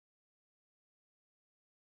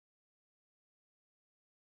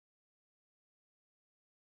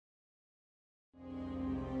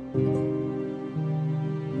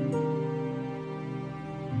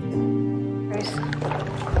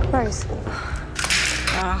scars.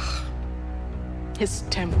 His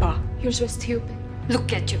temper. You're so stupid.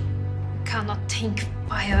 Look at you. Cannot think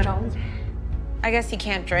by your own. I guess he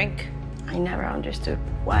can't drink. I never understood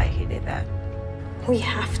why he did that. We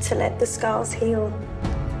have to let the scars heal.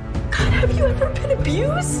 God, have you ever been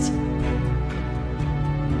abused?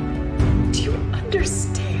 Do you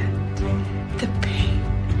understand the pain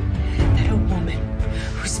that a woman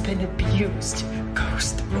who's been abused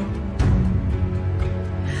goes through?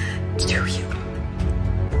 Do you?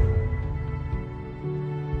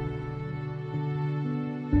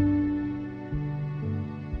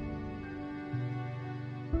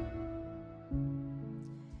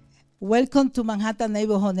 Welcome to Manhattan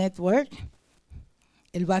Neighborhood Network,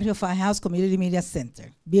 El Barrio Firehouse Community Media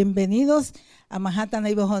Center. Bienvenidos a Manhattan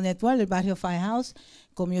Neighborhood Network, El Barrio Firehouse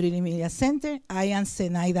Community Media Center. I am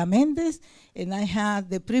Zenaida Mendez, and I have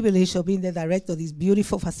the privilege of being the director of this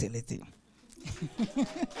beautiful facility.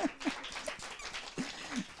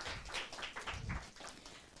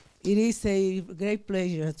 It is a great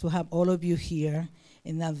pleasure to have all of you here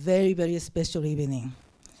in a very, very special evening.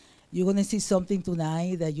 You're going to see something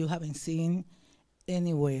tonight that you haven't seen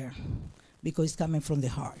anywhere because it's coming from the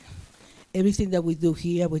heart. Everything that we do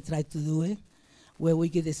here, we try to do it where we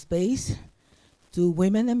give the space to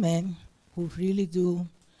women and men who really do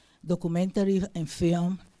documentary and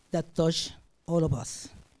film that touch all of us.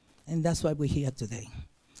 And that's why we're here today.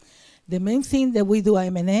 The main thing that we do at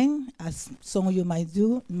MNN, as some of you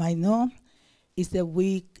might know, is that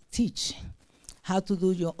we teach how to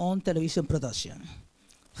do your own television production.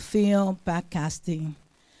 Film, podcasting.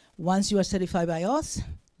 Once you are certified by us,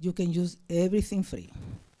 you can use everything free.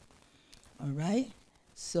 All right?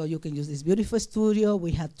 So you can use this beautiful studio.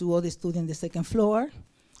 We have 2 other studios on the 2nd floor.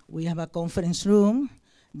 We have a conference room,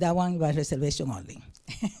 that one by reservation only.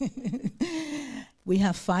 We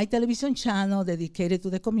have 5 television channels dedicated to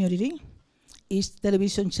the community. Each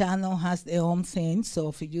television channel has their own thing. So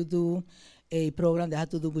if you do a program that has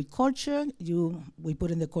to do with culture, we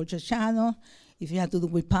put in the culture channel. If you have to do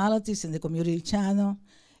with politics in the community channel,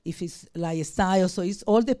 if it's lifestyle, so it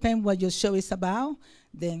all depends what your show is about,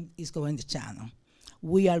 then it's going the channel.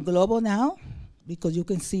 We are global now because you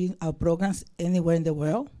can see our programs anywhere in the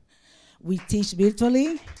world. We teach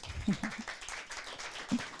virtually.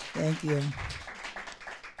 Thank you.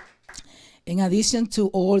 In addition to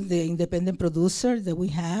all the independent producers that we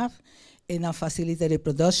have in our facilitated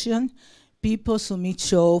production, people submit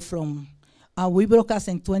shows from we broadcast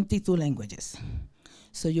in 22 languages.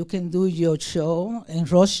 So you can do your show in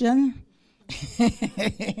Russian,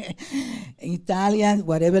 Italian,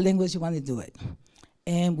 whatever language you want to do it.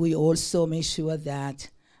 And we also make sure that,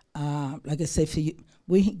 like I said,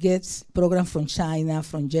 we get programs from China,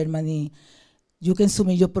 from Germany. You can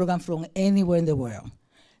submit your program from anywhere in the world.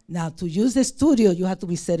 Now, to use the studio, you have to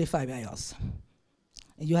be certified by us.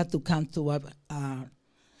 And you have to come to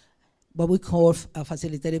what we call a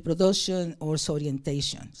facilitated production or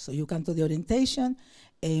orientation. So you come to the orientation,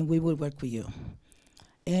 and we will work with you.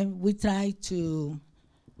 And we try to,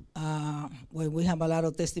 well, we have a lot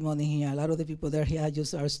of testimony here. A lot of the people that are here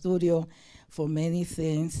use our studio for many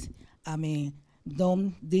things. I mean,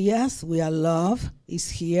 Dom Diaz, we are love, is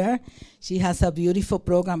here. She has a beautiful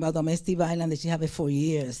program about domestic violence that she has for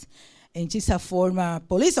years. And she's a former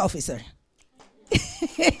police officer.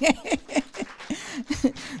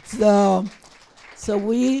 So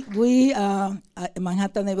we at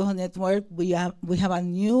Manhattan Neighborhood Network, we have a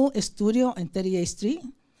new studio on 38th Street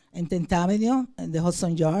and 10th Avenue in the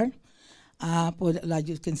Hudson Yard. But like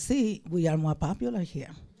you can see, we are more popular here.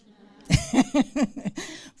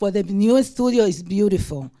 For the new studio is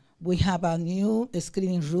beautiful. We have a new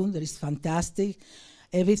screening room that is fantastic.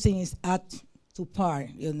 Everything is up to par,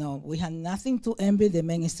 you know. We have nothing to envy the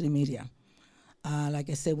mainstream media. Like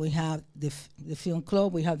I said, we have the film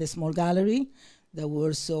club, we have the small gallery that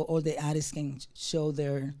also all the artists can show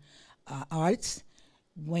their arts.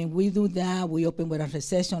 When we do that, we open with a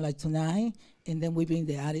recession like tonight, and then we bring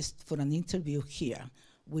the artists for an interview here.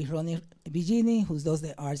 We Ronnie Bigini, who does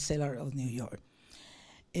the art seller of New York.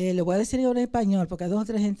 Le voy a decir ahora en español, porque hay 2 o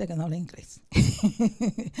 3 gente que no habla inglés.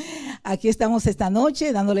 Aquí estamos esta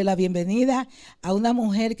noche dándole la bienvenida a una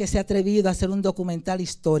mujer que se ha atrevido a hacer un documental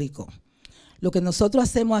histórico. Lo que nosotros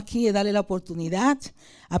hacemos aquí es darle la oportunidad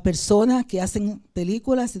a personas que hacen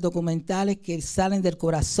películas y documentales que salen del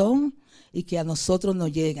corazón y que a nosotros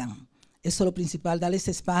nos llegan. Eso es lo principal, darle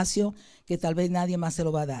ese espacio que tal vez nadie más se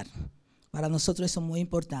lo va a dar. Para nosotros eso es muy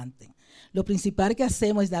importante. Lo principal que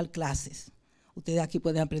hacemos es dar clases. Ustedes aquí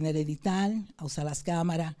pueden aprender a editar, a usar las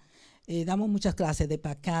cámaras. Damos muchas clases de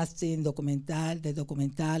podcasting, de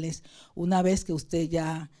documentales. Una vez que usted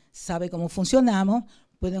ya sabe cómo funcionamos,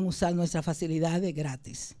 pueden usar nuestras facilidades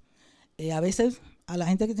gratis. A veces a la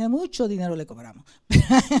gente que tiene mucho dinero le cobramos.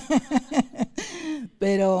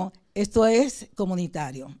 Pero esto es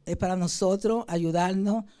comunitario, es para nosotros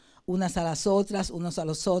ayudarnos unas a las otras, unos a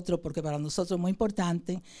los otros, porque para nosotros es muy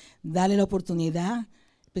importante darle la oportunidad,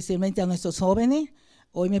 especialmente a nuestros jóvenes.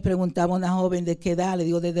 Hoy me preguntaba una joven de qué edad, le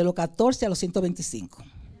digo desde los 14 a los 125.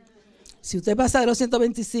 Si usted pasa de los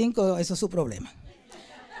 125, eso es su problema.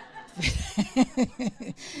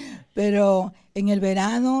 Pero en el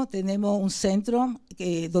verano tenemos un centro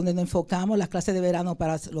donde nos enfocamos las clases de verano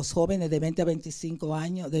para los jóvenes de 20 a 25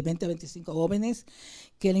 años, de 20 a 25 jóvenes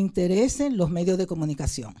que le interesen los medios de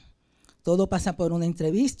comunicación. Todo pasa por una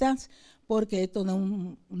entrevista, porque esto no es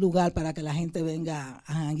un lugar para que la gente venga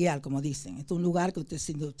a janguear, como dicen. Esto es un lugar que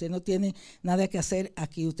si usted no tiene nada que hacer,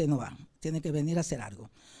 aquí usted no va. Tiene que venir a hacer algo.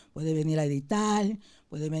 Puede venir a editar,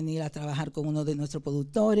 puede venir a trabajar con uno de nuestros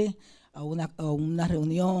productores, a una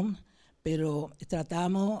reunión, pero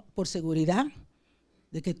tratamos por seguridad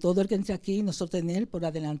de que todo el que entre aquí, nosotros tener por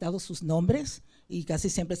adelantado sus nombres, y casi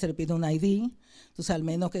siempre se le pide un ID, entonces al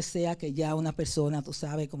menos que sea que ya una persona, tú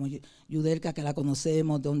sabes, como Yudelka, que la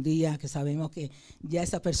conocemos de un día, que sabemos que ya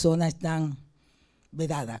esa persona está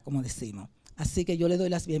vedada, como decimos. Así que yo le doy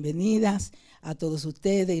las bienvenidas a todos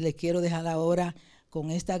ustedes y les quiero dejar ahora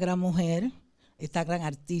con esta gran mujer, esta gran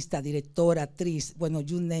artista, directora, actriz, bueno,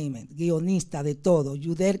 you name it, guionista, de todo,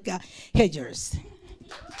 Yudelka Heyer.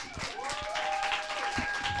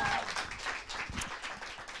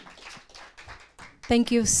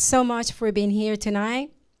 Thank you so much for being here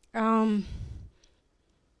tonight. It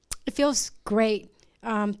feels great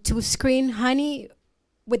to screen Honey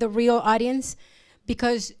with a real audience,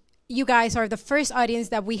 because you guys are the first audience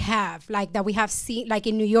that we have, that we have seen, like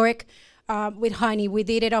in New York with Honey. We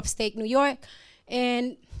did it upstate New York,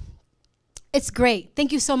 and it's great.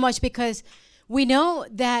 Thank you so much, because we know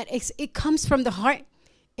that it comes from the heart,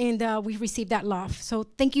 and we receive that love. So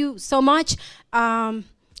thank you so much.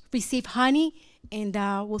 Receive Honey. And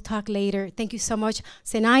we'll talk later. Thank you so much,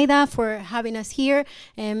 Zenaida, for having us here,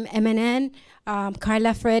 MNN,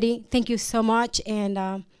 Carla, Freddie. Thank you so much,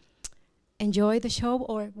 and enjoy the show,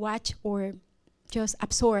 or watch, or just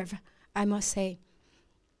absorb, I must say.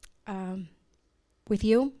 With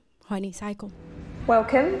you, Honey Cycle.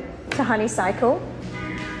 Welcome to Honey Cycle.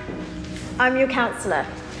 I'm your counselor.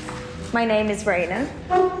 My name is Raina.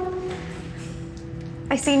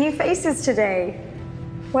 I see new faces today.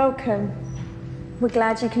 Welcome. We're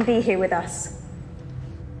glad you can be here with us.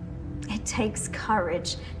 It takes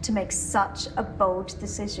courage to make such a bold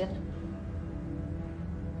decision.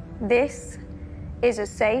 This is a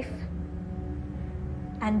safe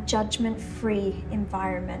and judgment-free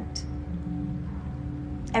environment.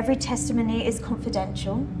 Every testimony is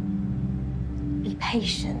confidential. Be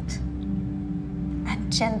patient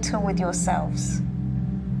and gentle with yourselves.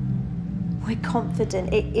 We're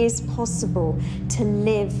confident it is possible to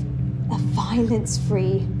live a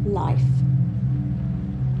violence-free life.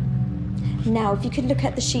 Now, if you could look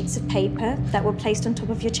at the sheets of paper that were placed on top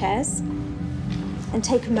of your chairs and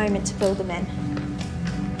take a moment to fill them in.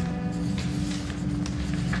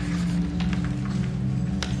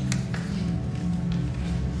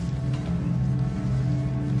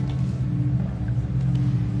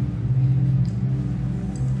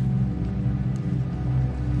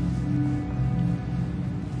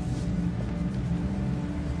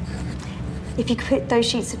 If you could put those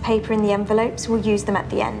sheets of paper in the envelopes, we'll use them at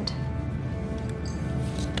the end.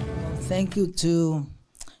 Thank you to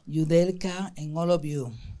Yudelka and all of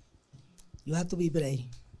you. You have to be brave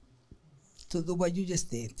to do what you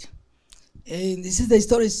just did. And this is the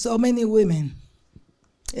story of so many women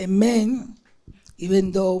and men,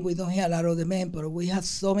 even though we don't hear a lot of the men, but we have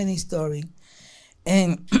so many stories.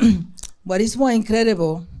 And what is more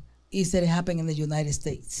incredible is that it happened in the United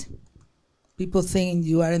States. People think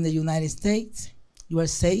you are in the United States, you are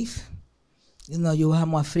safe, you have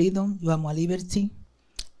more freedom, you have more liberty.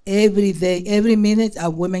 Every day, every minute, a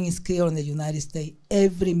woman is killed in the United States.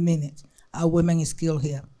 Every minute, a woman is killed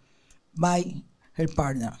here by her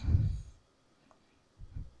partner.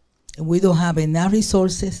 And we don't have enough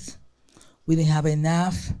resources. We don't have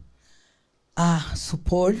enough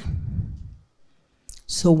support.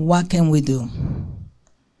 So what can we do?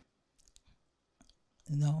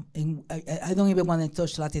 And I don't even want to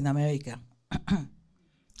touch Latin America.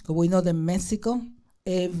 Because we know that in Mexico,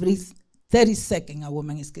 every 30 seconds a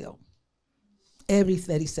woman is killed. Every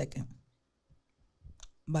 30 seconds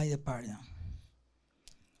by the partner.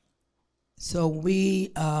 So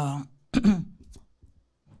we,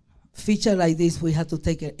 feature like this, we have to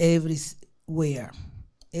take it everywhere.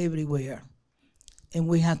 And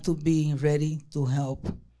we have to be ready to help.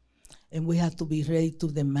 And we have to be ready to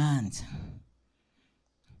demand.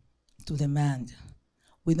 To demand.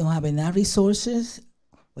 We don't have enough resources.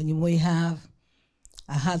 When we have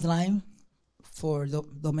a hotline for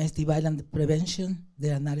domestic violence prevention,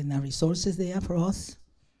 there are not enough resources there for us.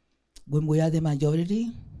 When we are the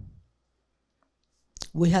majority,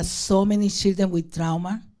 we have so many children with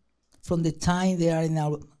trauma from the time they are in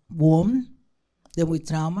our womb. They're with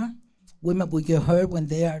trauma. Women will get hurt when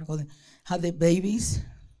they are going to have the babies.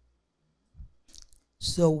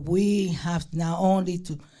 So we have not only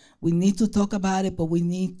to, we need to talk about it, but we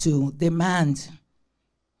need to demand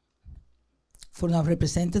for our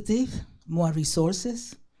representative more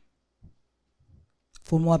resources,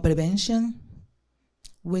 for more prevention.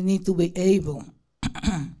 We need to be able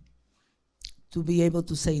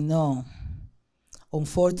to say no.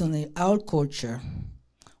 Unfortunately, our culture,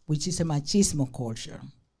 which is a machismo culture,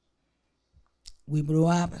 we grew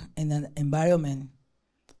up in an environment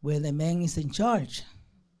where the man is in charge.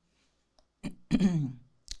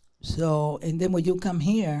 So, and then when you come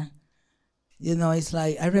here, you know, it's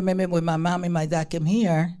like, I remember when my mom and my dad came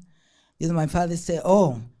here, you know, my father said,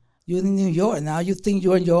 oh, you're in New York, now you think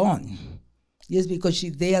you're on your own. Yes, because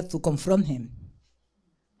she's there to confront him.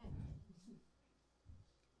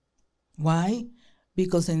 Why?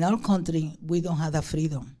 Because in our country, we don't have that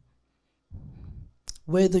freedom.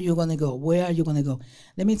 Where are you gonna go? Where are you gonna go?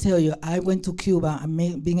 Let me tell you, I went to Cuba, I've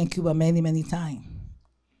been in Cuba many, many times.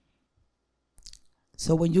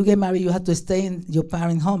 So when you get married, you have to stay in your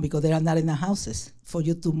parents' home because there are not enough houses for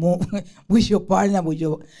you to move with your partner,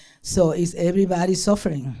 so it's everybody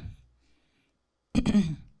suffering.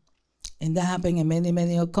 And that happened in many,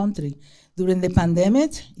 many other countries. During the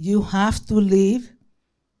pandemic, you have to live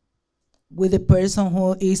with the person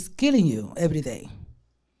who is killing you every day.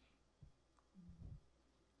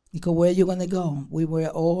 Because where are you gonna go? We were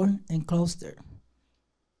all enclosed there.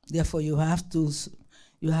 Therefore, you have to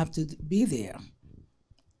be there.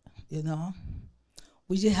 You know,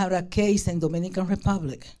 we just had a case in Dominican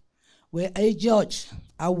Republic where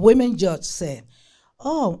a women judge said,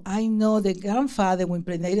 oh, I know the grandfather who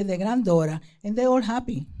impregnated the granddaughter, and they're all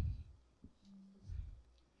happy.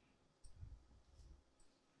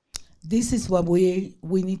 This is what we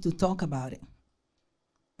need to talk about it.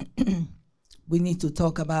 We need to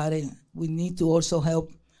talk about it. We need to also help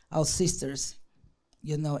our sisters,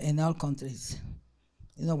 you know, in our countries.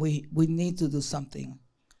 You know, we need to do something.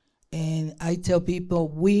 And I tell people,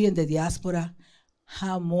 we in the diaspora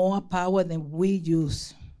have more power than we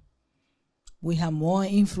use. We have more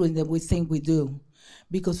influence than we think we do.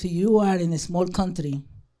 Because if you are in a small country,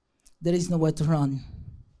 there is nowhere to run.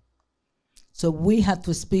 So we have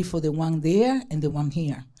to speak for the one there and the one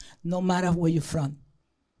here, no matter where you're from.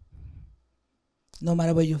 No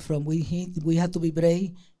matter where you're from, we have to be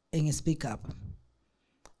brave and speak up.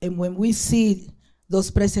 And when we see those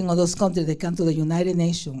presidents of those countries that come to the United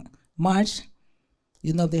Nations March,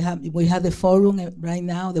 you know, we have the forum right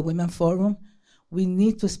now, the Women Forum. We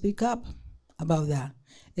need to speak up about that,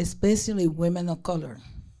 especially women of color.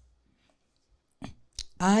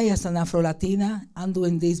 I, as an Afro-Latina, I'm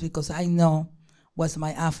doing this because I know what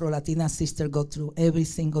my Afro-Latina sister go through every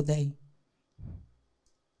single day.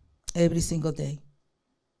 Every single day.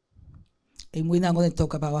 And we're not going to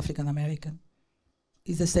talk about African American.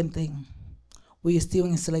 It's the same thing. We're still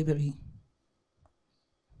in slavery.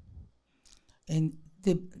 And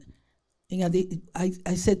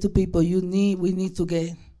I said to people, we need to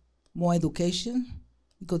get more education,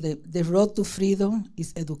 because the road to freedom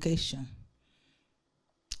is education.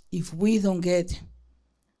 If we don't get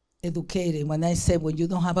educated, when you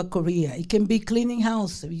don't have a career, it can be cleaning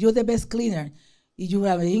house. If you're the best cleaner, if you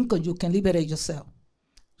have an income, you can liberate yourself.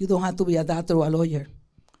 You don't have to be a doctor or a lawyer,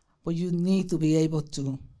 but you need to be able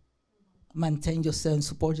to maintain yourself and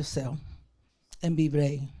support yourself and be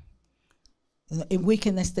brave. And we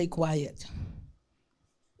cannot stay quiet.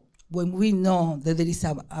 When we know that there is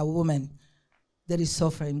a woman that is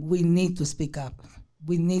suffering, we need to speak up.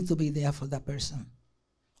 We need to be there for that person.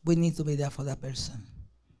 We need to be there for that person.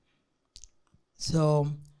 So,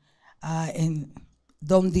 and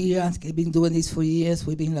Don Diaz has been doing this for years.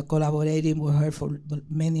 We've been collaborating with her for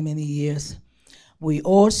many, many years. We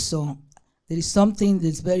also, there is something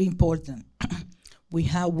that's very important. We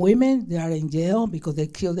have women that are in jail because they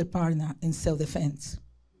killed their partner in self-defense.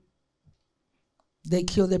 They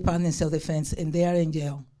killed their partner in self-defense, and they are in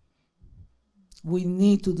jail. We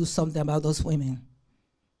need to do something about those women.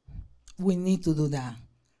 We need to do that.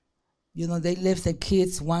 You know, they left their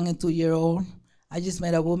kids, 1 and 2 year old. I just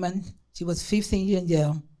met a woman, she was 15 years in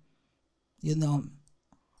jail. You know,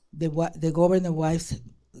 the governor's wife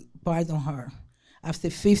pardoned her. after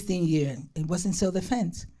 15 years. It wasn't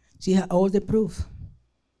self-defense. She had all the proof.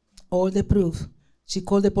 All the proof. She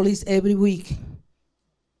called the police every week.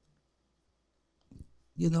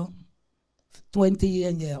 20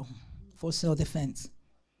 years in jail for self-defense.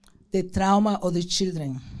 The trauma of the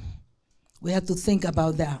children. We have to think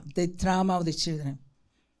about that. The trauma of the children.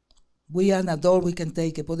 We are an adult, we can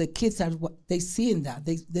take it, but the kids they seeing that.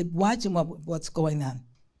 They're watching what's going on.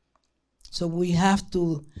 So we have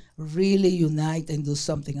to really unite and do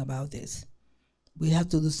something about this. We have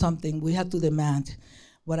to do something. We have to demand.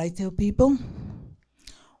 What I tell people,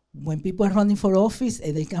 when people are running for office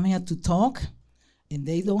and they come here to talk, and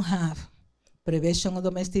they don't have prevention of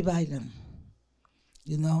domestic violence,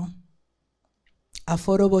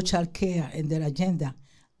 affordable child care in their agenda,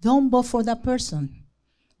 don't vote for that person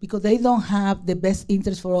because they don't have the best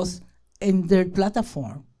interest for us in their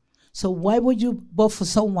platform. So why would you vote for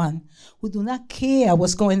someone who do not care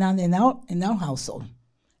what's going on in our household,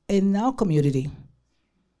 in our community?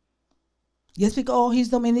 Just because, oh, he's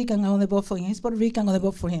Dominican, I'm going to vote for him. He's Puerto Rican, I'm going to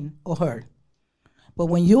vote for him or her. But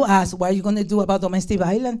when you ask, what are you going to do about domestic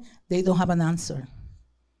violence, they don't have an answer.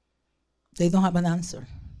 They don't have an answer.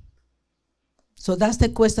 So that's the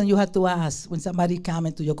question you have to ask when somebody comes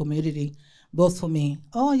into your community, vote for me.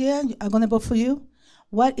 Oh, yeah, I'm going to vote for you.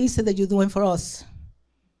 What is it that you're doing for us?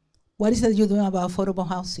 What is it that you're doing about affordable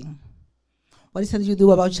housing? What is it that you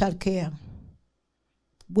do about child care?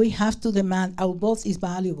 We have to demand our vote is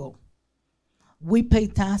valuable. We pay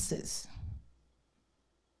taxes.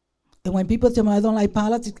 And when people tell me I don't like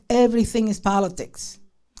politics, everything is politics.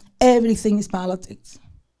 Everything is politics.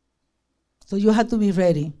 So you have to be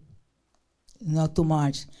ready not to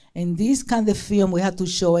march. In this kind of film, we have to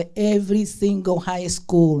show it every single high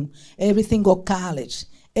school, every single college,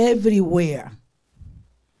 everywhere.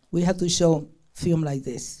 We have to show film like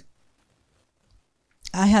this.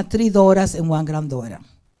 I had 3 daughters and 1 granddaughter.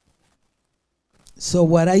 So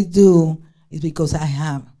what I do is because I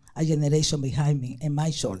have a generation behind me and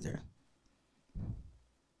my shoulder.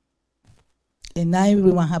 And not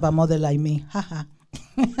everyone have a mother like me,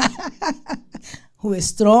 who is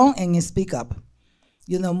strong and speak up.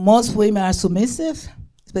 Most women are submissive,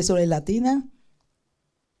 especially Latina.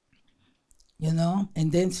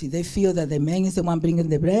 And then if they feel that the man is the one bringing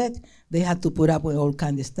the bread, they have to put up with all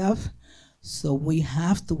kind of stuff. So we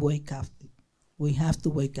have to wake up. We have to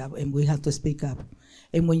wake up and we have to speak up.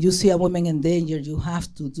 And when you see a woman in danger, you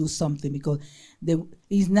have to do something because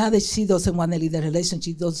it's not that she doesn't want to lead the relationship,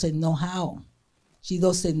 she doesn't know how. She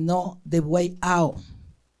doesn't know the way out.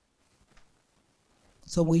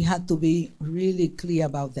 So we have to be really clear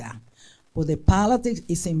about that. But the politics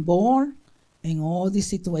is involved in all the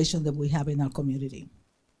situations that we have in our community.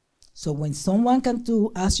 So when someone comes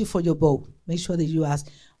to ask you for your vote, make sure that you ask,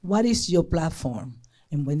 what is your platform?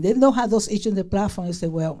 And when they don't have those issues in the platform, you say,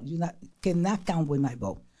 well, you cannot count with my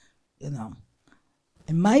vote. In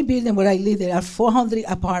my building where I live, there are 400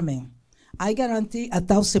 apartments. I guarantee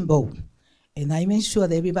 1,000 votes. And I make sure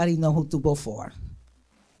that everybody knows who to vote for.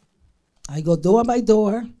 I go door by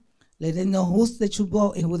door, let them know who they should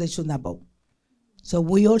vote and who they should not vote. So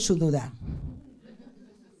we all should do that.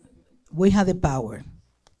 We have the power.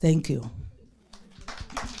 Thank you.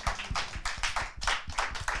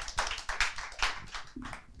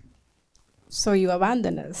 So you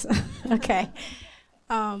abandon us. Okay.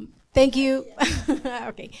 Thank you.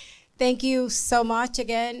 Okay. Thank you so much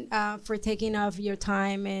again for taking off your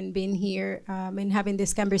time and being here and having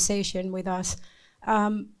this conversation with us.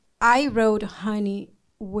 I wrote Honey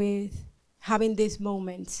with having these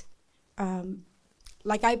moments.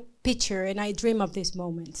 Like I picture and I dream of these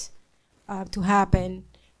moments to happen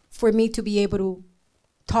for me to be able to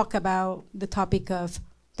talk about the topic of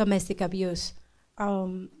domestic abuse.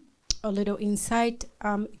 A little insight.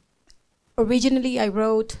 Originally, I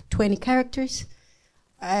wrote 20 characters.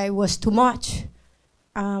 It was too much.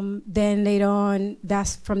 Then later on,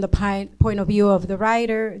 that's from the point of view of the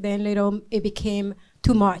writer. Then later on, it became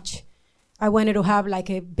too much. I wanted to have like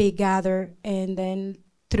a big gather, and then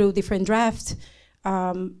through different drafts,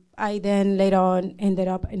 I then later on ended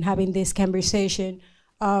up in having this conversation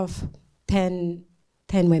of 10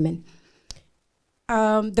 women.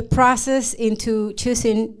 The process into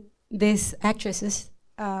choosing these actresses,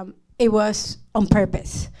 it was on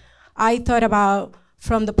purpose. I thought about,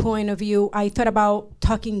 from the point of view, I thought about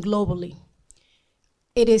talking globally.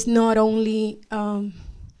 It is not only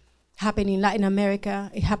happening in Latin America,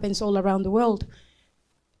 it happens all around the world.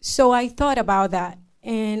 So I thought about that,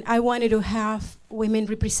 and I wanted to have women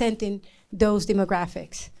representing those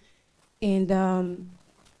demographics. And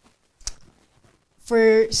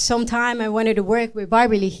for some time, I wanted to work with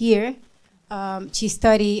Barbie Lee here, she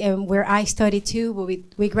studied and where I studied too, but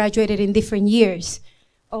we graduated in different years.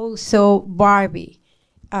 Also Barbie,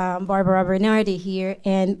 Barbara Bernardi here,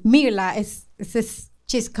 and Mirla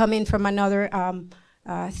she's coming from another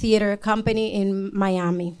theater company in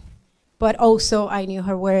Miami. But also I knew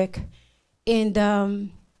her work. And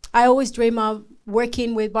I always dream of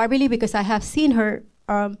working with Barbie Lee because I have seen her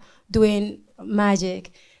doing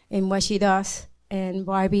magic in what she does, and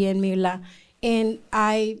Barbie and Mirla. And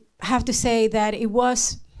I have to say that it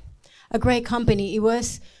was a great company. It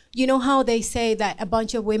was, you know how they say that a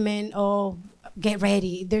bunch of women, oh, get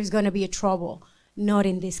ready, there's gonna be a trouble. Not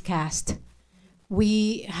in this cast.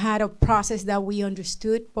 We had a process that we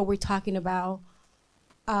understood what we're talking about.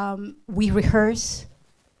 We rehearse.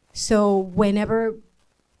 So whenever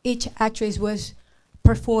each actress was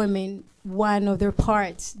performing one of their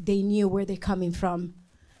parts, they knew where they're coming from.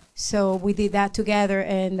 So we did that together,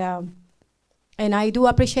 and I do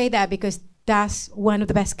appreciate that because that's one of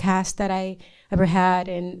the best casts that I ever had.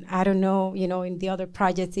 And I don't know, you know, in the other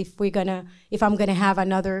projects if I'm gonna have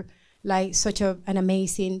another like such an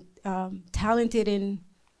amazing, talented, and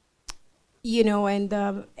you know, and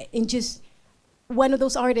just one of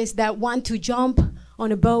those artists that want to jump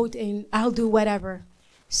on a boat and I'll do whatever.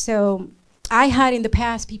 So I had in the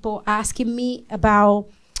past people asking me about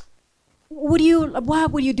what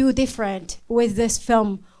would you do different with this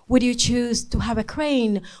film? Would you choose to have a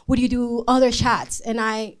crane? Would you do other shots? And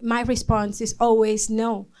my response is always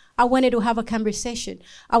no. I wanted to have a conversation.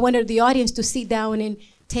 I wanted the audience to sit down and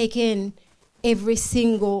take in every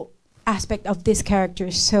single aspect of this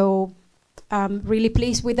character. So I'm really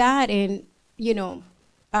pleased with that. And you know,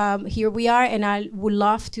 here we are, and I would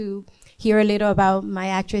love to hear a little about my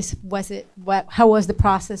actress. How was the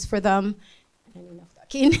process for them? And enough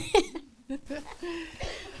talking.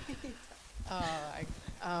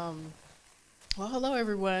 Well, hello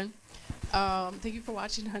everyone. Thank you for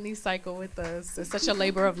watching Honey Cycle with us. It's such a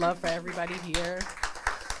labor of love for everybody here.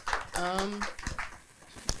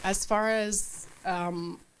 As far as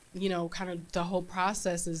you know, kind of the whole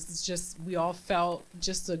process is just, we all felt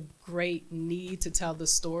just a great need to tell the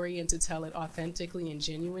story and to tell it authentically and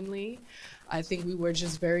genuinely. I think we were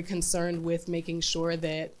just very concerned with making sure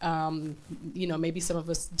that, you know, maybe some of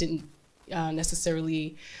us didn't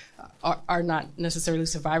necessarily, are not necessarily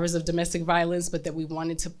survivors of domestic violence, but that we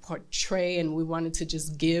wanted to portray and we wanted to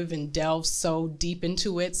just give and delve so deep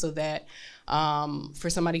into it so that for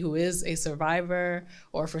somebody who is a survivor,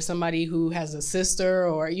 or for somebody who has a sister,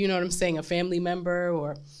 or you know what I'm saying, a family member,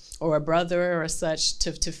 or a brother or such,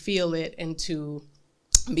 to feel it and to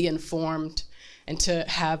be informed and to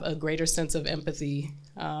have a greater sense of empathy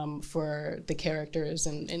for the characters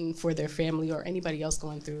and for their family or anybody else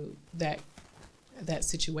going through that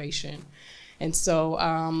situation. And so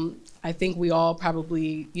I think we all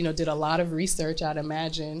probably, you know, did a lot of research, I'd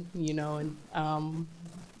imagine, you know,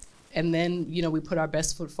 and then, you know, we put our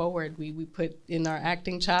best foot forward. We put in our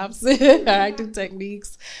acting chops, our acting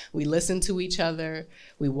techniques. We listened to each other.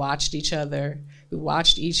 We watched each other. We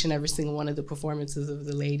watched each and every single one of the performances of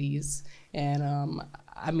the ladies. And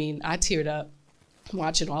I mean, I teared up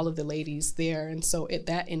watching all of the ladies there. And so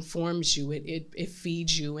that informs you, it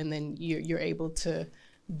feeds you, and then you're able to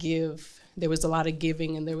give. There was a lot of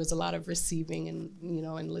giving and there was a lot of receiving and, you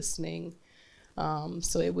know, and listening.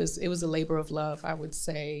 So it was a labor of love, I would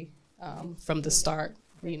say, from the start,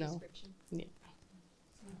 you know. Yeah.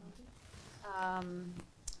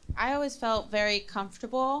 I always felt very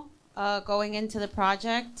comfortable going into the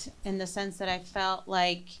project, in the sense that I felt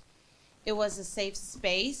like it was a safe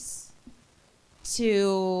space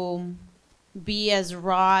to be as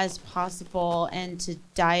raw as possible and to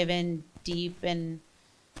dive in deep and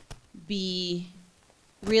be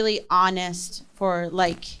really honest, for,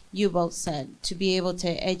 like you both said, to be able to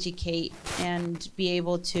educate and be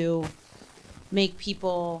able to make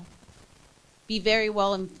people be very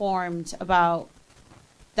well informed about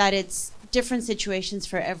that it's different situations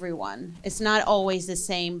for everyone. It's not always the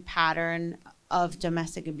same pattern of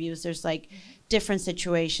domestic abuse. There's like different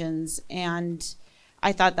situations, and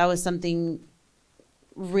I thought that was something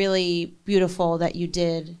really beautiful that you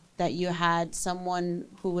did, that you had someone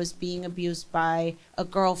who was being abused by a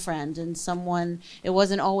girlfriend, and someone, it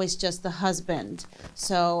wasn't always just the husband.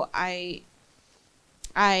 So I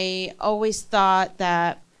always thought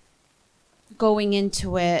that going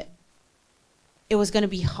into it, it was going to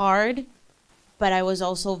be hard, but I was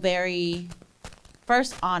also very,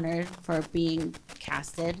 first, honored for being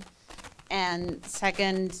casted, and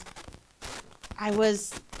second, I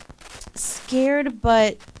was scared,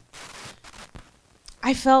 but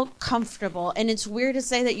I felt comfortable. And it's weird to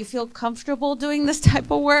say that you feel comfortable doing this type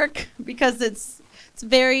of work, because it's It's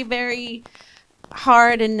very, very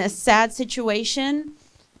hard and a sad situation,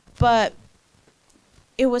 but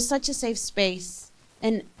it was such a safe space,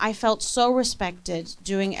 and I felt so respected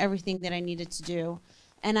doing everything that I needed to do.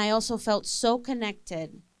 And I also felt so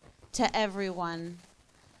connected to everyone.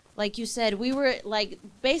 Like you said, we were like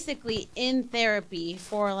basically in therapy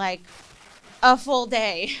for like a full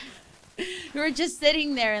day. We were just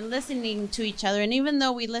sitting there and listening to each other. And even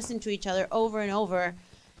though we listened to each other over and over,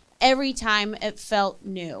 every time it felt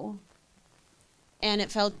new. And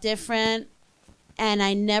it felt different. And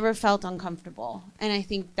I never felt uncomfortable. And I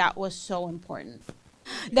think that was so important.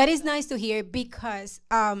 That is nice to hear, because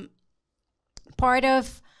part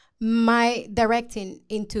of my directing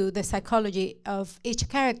into the psychology of each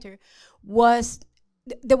character was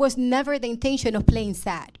there was never the intention of playing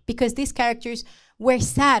sad, because these characters were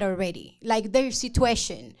sad already, like their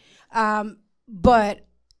situation. But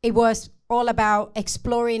it was all about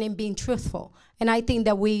exploring and being truthful. And I think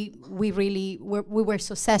that we really were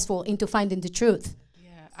successful into finding the truth.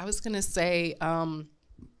 Yeah, I was gonna say, and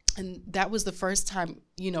that was the first time,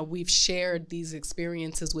 we've shared these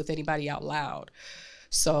experiences with anybody out loud.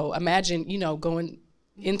 So imagine, going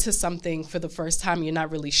into something for the first time, you're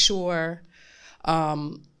not really sure.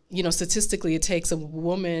 Statistically, it takes a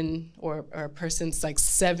woman or a person like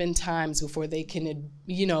 7 times before they can,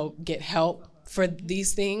 get help for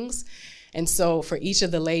these things. And so for each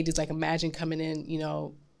of the ladies, like imagine coming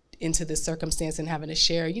in, into this circumstance and having to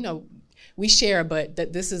share, we share, but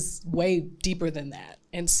this is way deeper than that.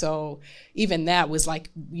 And so even that was like,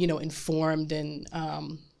 informed, and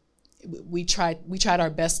we tried our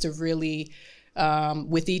best to really,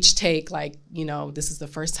 with each take, like, this is the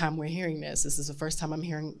first time we're hearing this. This is the first time I'm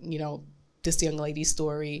hearing, this young lady's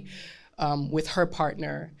story with her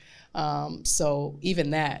partner. So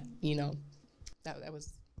even that, that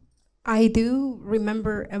was. I do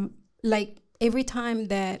remember, like, every time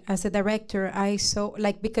that as a director I saw,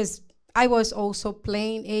 like, because I was also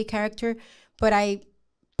playing a character, but I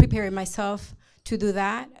prepared myself to do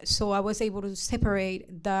that. So I was able to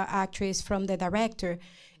separate the actress from the director.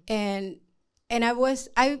 And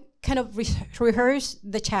I kind of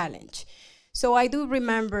rehearsed the challenge. So I do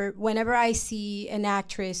remember whenever I see an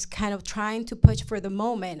actress kind of trying to push for the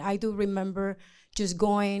moment, I do remember just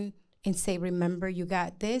going and say, remember, you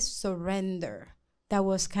got this, surrender. That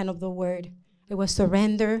was kind of the word. It was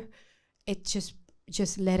surrender. It just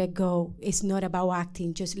let it go. It's not about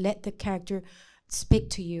acting. Just let the character speak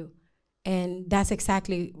to you. And that's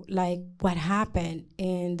exactly like what happened.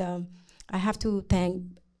 And I have to thank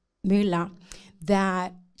Mirla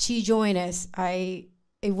that she joined us. It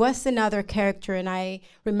was another character, and I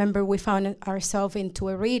remember we found ourselves into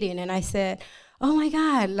a reading, and I said, oh my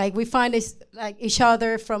God, like we find this, like each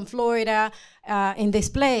other from Florida in this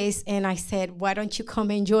place. And I said, why don't you come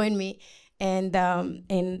and join me? And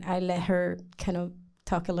I let her kind of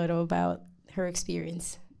talk a little about her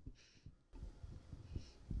experience.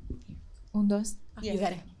 Un, dos. Yes. You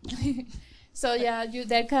got it. So yeah,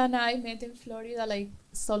 Yudelka and I met in Florida like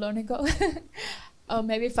so long ago, or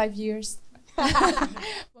maybe 5 years.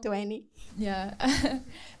 20. Yeah.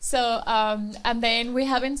 So and then we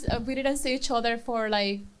didn't see each other for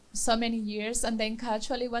like so many years, and then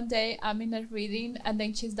casually one day I'm in a reading, and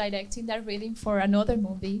then she's directing that reading for another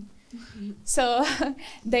movie. Mm-hmm. So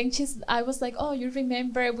then I was like, oh, you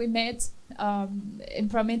remember we met in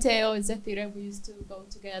Prometeo, it's a theater we used to go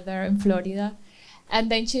together in Florida. And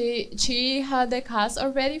then she had the cast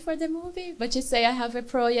already for the movie, but she said, I have a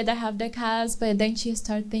project, I have the cast. But then she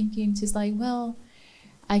started thinking, she's like, well,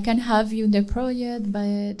 I can have you in the project,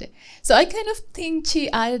 but... So I kind of think she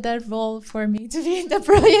added that role for me to be in the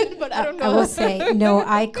project, but I don't know. I will say, no,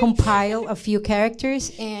 I compile a few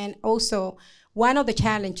characters, and also one of the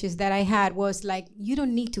challenges that I had was like, you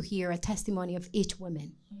don't need to hear a testimony of each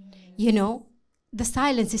woman. You know, the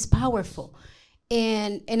silence is powerful.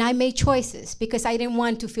 And I made choices because I didn't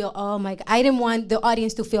want to feel, oh my God, I didn't want the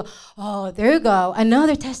audience to feel, oh, there you go,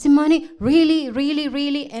 another testimony, really, really,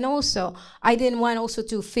 really. And also, I didn't want also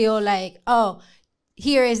to feel like, oh,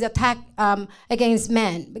 here is the attack against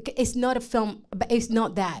men. It's not a film, it's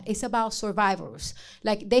not that. It's about survivors.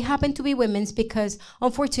 Like, they happen to be women's because,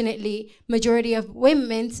 unfortunately, majority of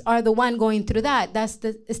women's are the one going through that. That's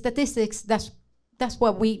the statistics, that's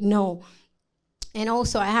what we know. And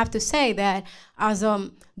also, I have to say that as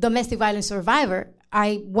a domestic violence survivor,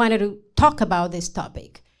 I wanted to talk about this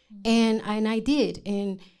topic. And I did.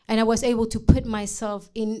 And I was able to put myself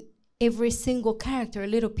in every single character, a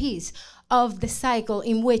little piece of the cycle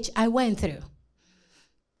in which I went through.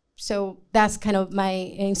 So that's kind of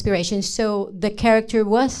my inspiration. So the character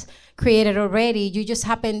was created already. You just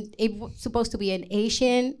happened, it was supposed to be an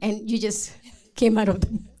Asian, and you just came out of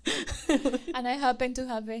them. And I happen to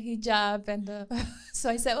have a hijab, and so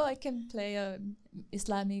I said, oh, I can play a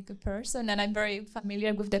Islamic person, and I'm very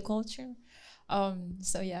familiar with the culture.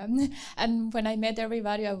 So yeah, and when I met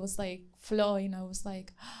everybody, I was like flowing.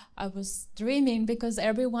 I was dreaming, because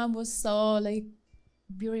everyone was so like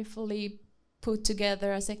beautifully put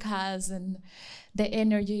together as a cast, and the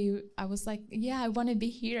energy. I was like, yeah, I want to be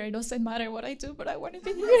here. It doesn't matter what I do, but I want to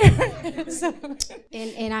be here. So.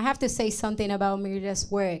 And I have to say something about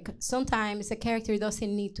Mirida's work. Sometimes a character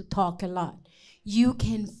doesn't need to talk a lot. You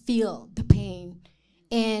can feel the pain,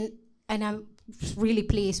 and I'm really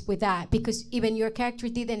pleased with that, because even your character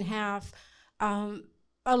didn't have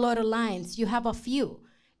a lot of lines. You have a few.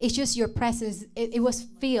 It's just your presence. It was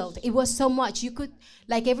filled. It was so much. You could,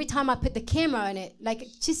 like, every time I put the camera on it, like,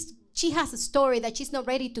 just she has a story that she's not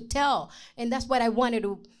ready to tell, and that's what I wanted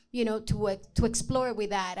to, to explore with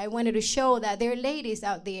that. I wanted to show that there are ladies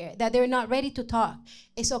out there that they're not ready to talk.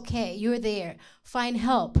 It's okay. You're there. Find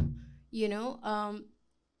help.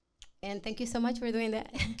 And thank you so much for doing that.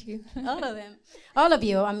 Thank you. All of them. All of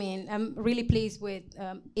you. I mean, I'm really pleased with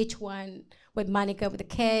each one, with Monica with a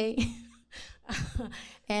K,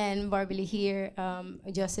 and Barbie here,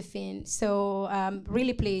 Josephine. So I'm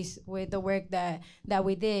really pleased with the work that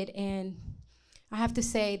we did. And I have to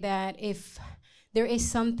say that if there is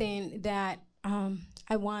something that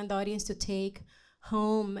I want the audience to take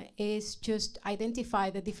home, is just identify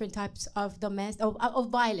the different types of of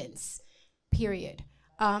violence, period.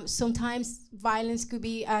 Sometimes violence could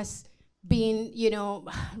be as being,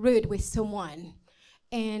 rude with someone,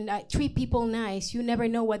 and treat people nice. You never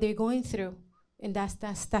know what they're going through, and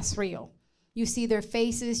that's real. You see their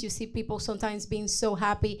faces. You see people sometimes being so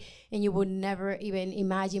happy, and you would never even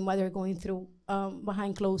imagine what they're going through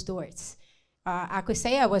behind closed doors. I could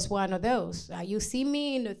say I was one of those. You see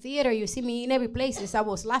me in the theater. You see me in every place. I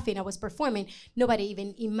was laughing. I was performing. Nobody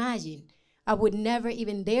even imagined. I would never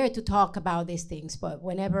even dare to talk about these things. But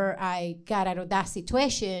whenever I got out of that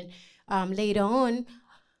situation, later on,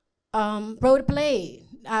 wrote a play.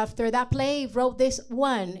 After that play, wrote this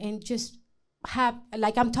one, and just have,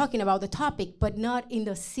 like, I'm talking about the topic, but not in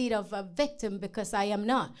the seat of a victim, because I am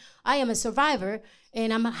not. I am a survivor,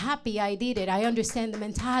 and I'm happy I did it. I understand the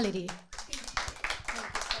mentality.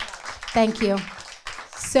 Thank you.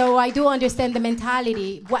 So I do understand the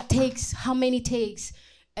mentality, what takes, how many takes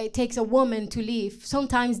it takes a woman to leave.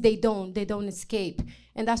 Sometimes they don't escape.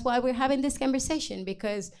 And that's why we're having this conversation,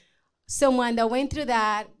 because someone that went through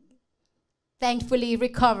that, thankfully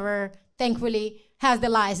recover, thankfully has the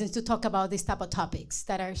license to talk about these type of topics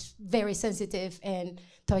that are very sensitive and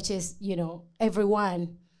touches,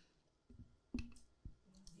 everyone.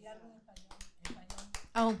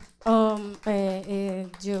 Yo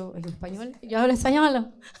en español, yo hablo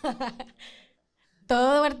español.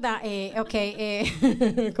 Todo, ¿verdad?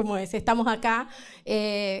 Como es, estamos acá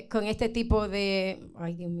con este tipo de...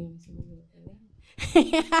 Ay, Dios mío.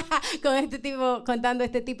 Contando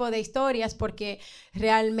este tipo de historias, porque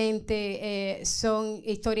realmente son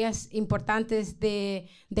historias importantes de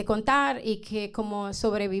contar, y que como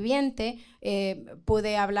sobreviviente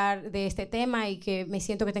pude hablar de este tema, y que me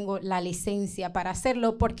siento que tengo la licencia para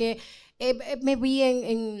hacerlo, porque me vi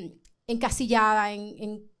encasillada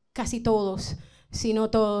en casi todos, si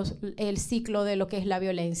no todos, el ciclo de lo que es la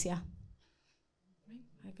violencia.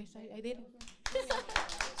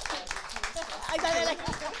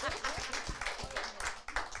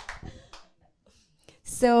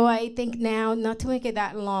 So I think now, not to make it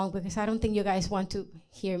that long, because I don't think you guys want to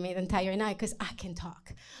hear me the entire night, because I can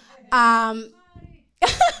talk.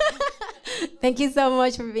 Thank you so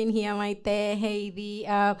much for being here, Maite, Heidi.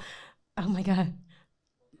 Oh my God.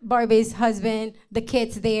 Barbie's husband, the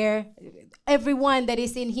kids there, everyone that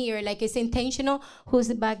is in here, like, it's intentional. Who's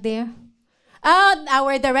back there? Oh,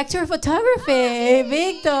 our director of photography,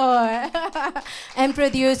 Victor, and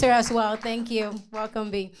producer as well. Thank you.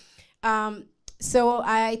 Welcome, V. So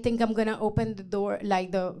I think I'm gonna open the door,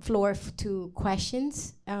 like the floor to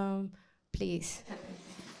questions. Please.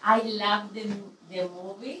 I love the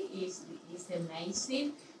movie. It's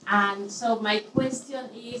amazing. And so my question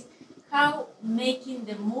is, how making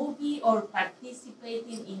the movie or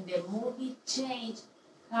participating in the movie change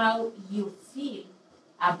how you feel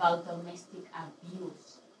about domestic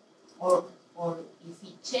abuse, or if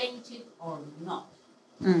it changed it or not?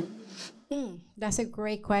 That's a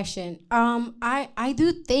great question. I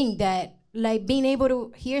do think that, like, being able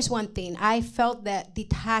to, here's one thing, I felt that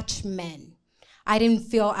detachment. I didn't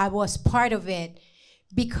feel I was part of it,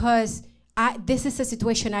 because this is a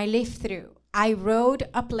situation I lived through. I wrote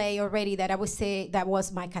a play already that I would say that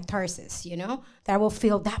was my catharsis, you know? That I will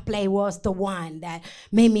feel that play was the one that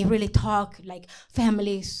made me really talk like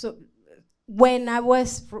family. So when I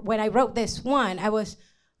wrote this one, I was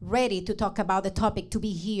ready to talk about the topic, to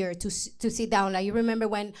be here, to sit down. Like you remember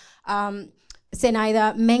when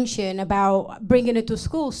Zenaida mentioned about bringing it to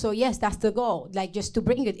school. So yes, that's the goal, like just to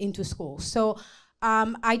bring it into school. So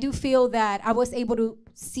I do feel that I was able to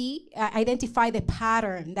identify the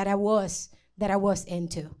pattern that I was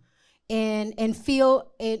into, and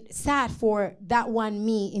feel sad for that one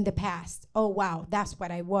me in the past. Oh wow, that's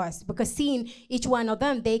what I was. Because seeing each one of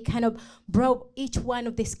them, they kind of broke each one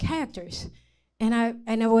of these characters. And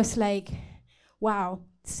I was like, wow,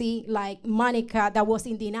 see, like Monica that was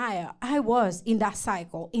in denial. I was in that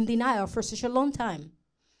cycle, in denial for such a long time.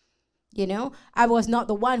 You know, I was not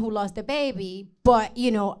the one who lost the baby, but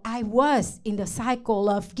you know, I was in the cycle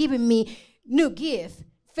of giving me new gift,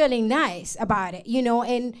 feeling nice about it, you know,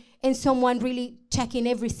 and someone really checking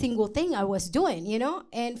every single thing I was doing, you know,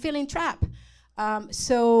 and feeling trapped.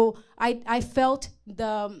 So I felt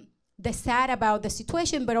the sad about the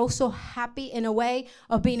situation, but also happy in a way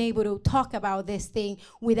of being able to talk about this thing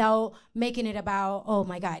without making it about, oh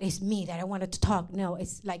my God, it's me that I wanted to talk. No,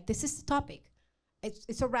 it's like, this is the topic.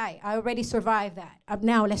 It's all right. I already survived that.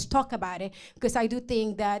 Now let's talk about it, because I do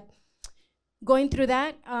think that going through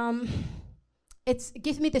that, it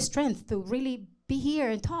gives me the strength to really be here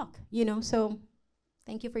and talk, you know. So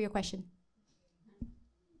thank you for your question.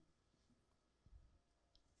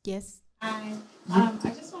 Yes? I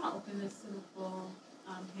just want to open this to the full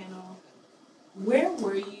panel. Where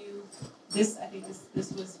were you? I think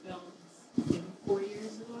this was filmed maybe 4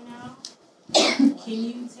 years ago now. Can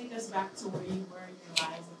you take us back to where you were in your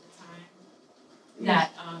lives at the time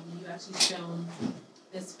that you actually filmed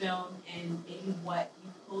this film, and maybe what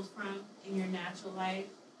you pulled from in your natural life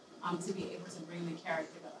to be able to bring the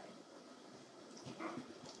character to life?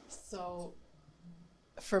 So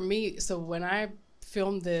for me, when I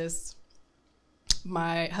filmed this,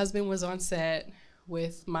 my husband was on set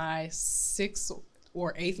with my 6th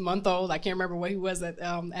or 8th month old. I can't remember what he was at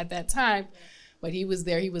that time. But he was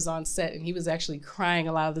there, he was on set, and he was actually crying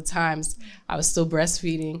a lot of the times. I was still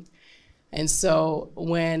breastfeeding. And so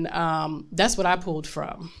when, that's what I pulled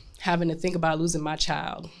from, having to think about losing my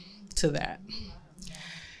child to that.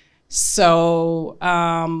 So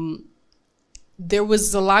there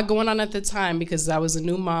was a lot going on at the time because I was a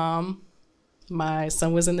new mom. My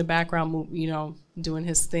son was in the background, you know, doing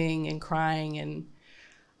his thing and crying. And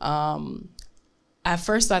at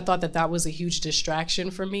first I thought that was a huge distraction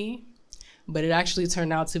for me. But it actually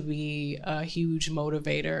turned out to be a huge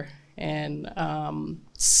motivator and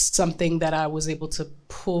something that I was able to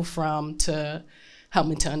pull from to help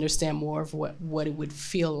me to understand more of what it would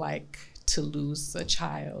feel like to lose a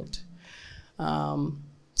child.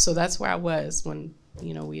 So that's where I was when,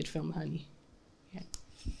 you know, we had filmed Honey. Yeah.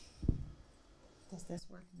 Does this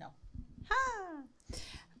work? No.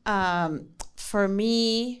 For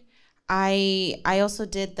me, I also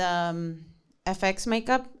did the FX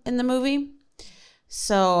makeup in the movie.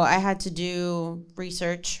 So I had to do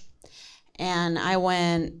research, and I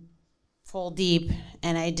went full deep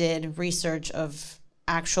and I did research of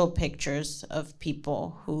actual pictures of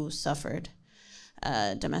people who suffered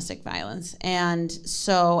domestic violence. And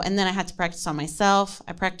then I had to practice on myself.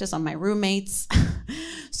 I practiced on my roommates.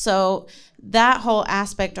 So that whole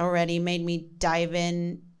aspect already made me dive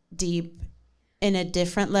in deep in a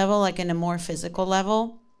different level, like in a more physical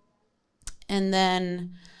level. And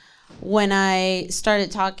then when I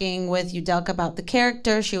started talking with Yudelka about the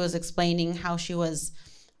character, she was explaining how she was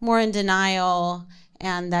more in denial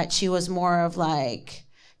and that she was more of like,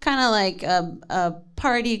 kind of like a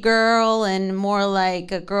party girl and more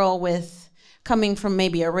like a girl with coming from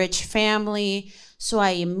maybe a rich family. So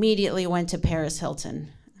I immediately went to Paris Hilton.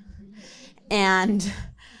 And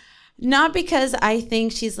not because I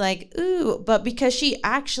think she's like, ooh, but because she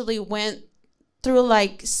actually went through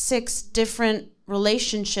like 6 different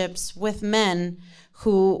relationships with men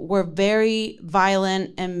who were very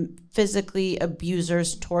violent and physically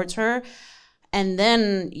abusers towards her. And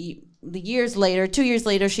then 2 years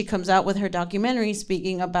later, she comes out with her documentary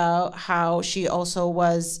speaking about how she also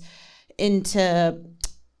was in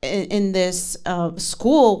this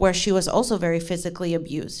school where she was also very physically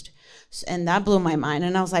abused. And that blew my mind.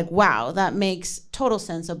 And I was like, wow, that makes total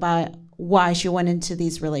sense about why she went into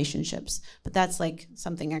these relationships. But that's like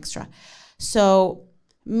something extra. So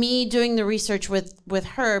me doing the research with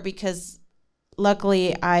her, because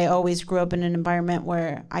luckily I always grew up in an environment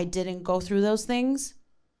where I didn't go through those things.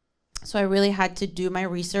 So I really had to do my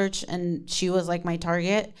research, and she was like my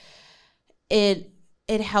target. It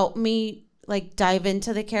helped me like dive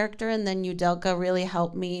into the character, and then Yudelka really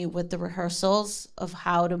helped me with the rehearsals of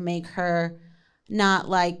how to make her not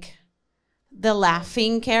like the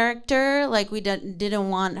laughing character. Like we didn't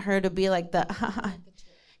want her to be like the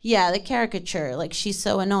yeah, the caricature. Like she's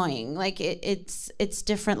so annoying. Like it's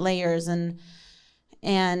different layers, and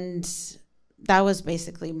that was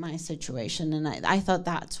basically my situation. And I thought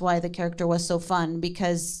that's why the character was so fun,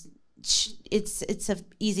 because it's an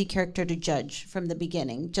easy character to judge from the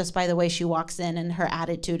beginning just by the way she walks in and her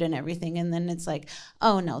attitude and everything, and then it's like,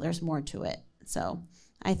 oh no, there's more to it. So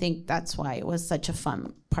I think that's why it was such a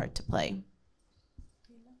fun part to play.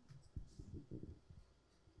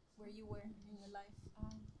 Where you were in your life?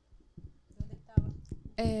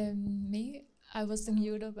 Me, I was in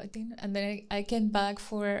Europe, I think, and then I came back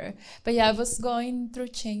but yeah, I was going through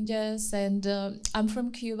changes, and I'm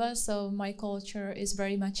from Cuba, so my culture is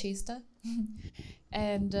very machista.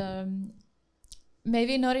 And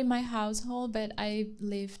maybe not in my household, but I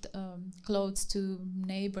lived close to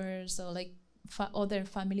neighbors or like other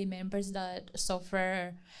family members that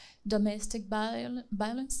suffer domestic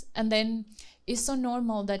violence. And then it's so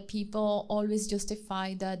normal that people always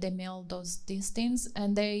justify that the male does these things,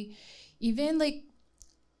 and they even like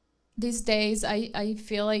these days I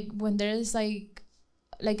feel like when there is like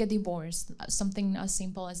a divorce, something as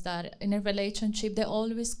simple as that, in a relationship, they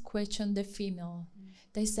always question the female.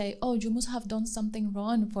 They say, oh, you must have done something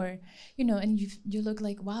wrong for, and you look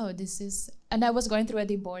like, wow, this is, and I was going through a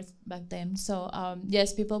divorce back then. So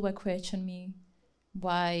yes, people would question me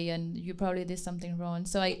why, and you probably did something wrong.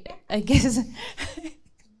 So I guess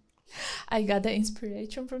I got the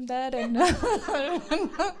inspiration from that, and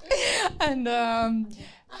and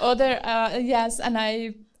other yes, and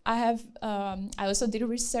I have I also did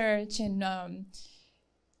research, and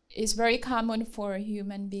it's very common for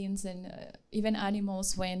human beings and even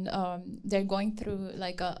animals when they're going through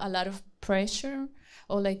like a lot of pressure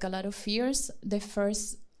or like a lot of fears. The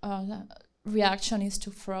first reaction is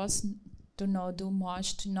to froze, to not do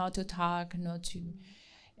much, to not to talk, not to,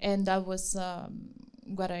 and that was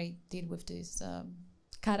what I did with this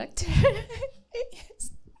character.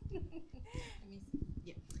 Yes.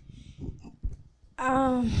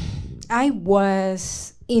 I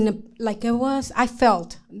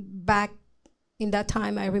felt back in that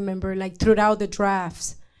time, I remember like throughout the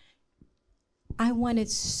drafts, I wanted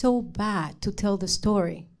so bad to tell the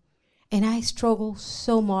story. And I struggled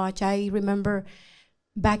so much. I remember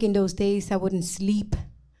back in those days, I wouldn't sleep,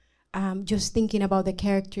 just thinking about the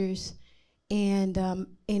characters, and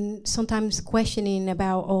sometimes questioning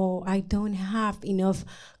about, oh, I don't have enough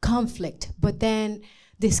conflict. But then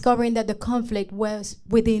discovering that the conflict was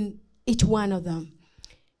within each one of them.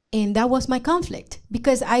 And that was my conflict,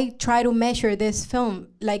 because I try to measure this film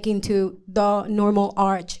like into the normal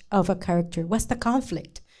arc of a character. What's the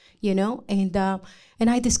conflict, And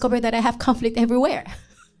I discovered that I have conflict everywhere.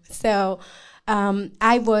 So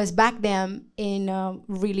I was back then in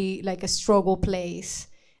really like a struggle place.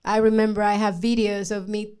 I remember I have videos of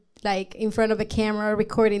me like in front of a camera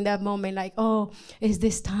recording that moment, like, oh, it's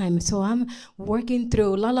this time. So I'm working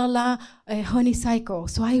through honeysuckle.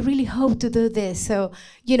 So I really hope to do this. So,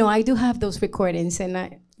 I do have those recordings, and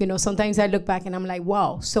I, sometimes I look back and I'm like,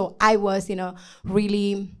 wow. So I was,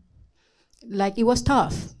 really, like, it was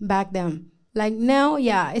tough back then. Like now,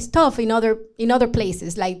 yeah, it's tough in other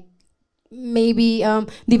places, like maybe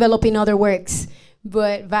developing other works.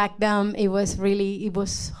 But back then, it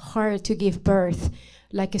was hard to give birth.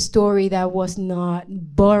 Like a story that was not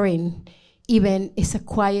boring. Even it's a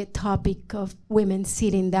quiet topic of women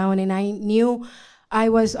sitting down, and I knew I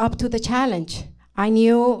was up to the challenge. I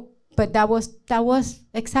knew, but that was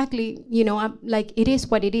exactly, I'm like, it is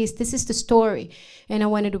what it is. This is the story, and I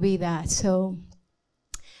wanted to be that. So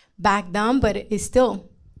back then, but it's still,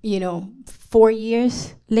 4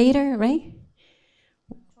 years later, right?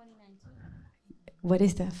 2019. What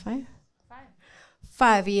is that, 5?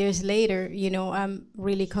 5 years later, I'm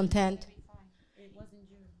really content. It was in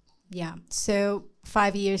June. Yeah, so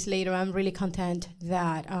 5 years later, I'm really content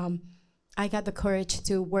that I got the courage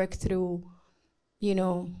to work through,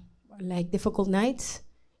 like difficult nights.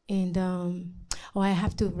 And I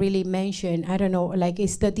have to really mention, I don't know, like,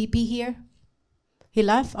 is the DP here? He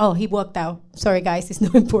left? Oh, he walked out. Sorry, guys, it's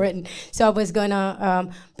not important. So I was gonna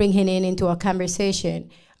bring him into a conversation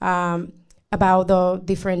about the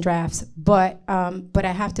different drafts, but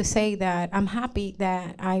I have to say that I'm happy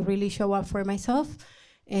that I really show up for myself,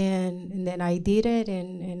 and then I did it,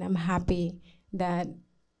 and I'm happy that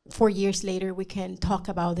 4 years later we can talk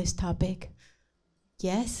about this topic.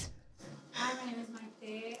 Yes? Hi, my name is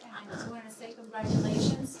Marte, and I just want to say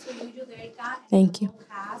congratulations to you, Yudelka. Thank you. The whole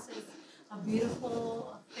cast. It's a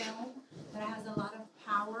beautiful film that that has a lot of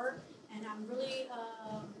power. And I'm really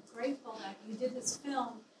grateful that you did this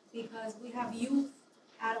film because we have youth,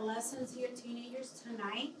 adolescents here, teenagers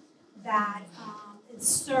tonight, that it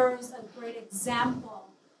serves a great example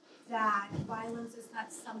that violence is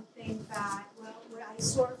not something that, well, what I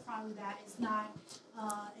sort from that is not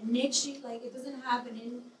a niche, like it doesn't have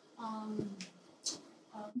an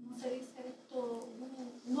 ¿cómo se dice esto?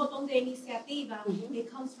 Un botón de iniciativa.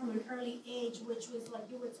 It comes from an early age, which was like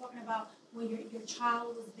you were talking about when your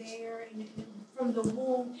child was there and from the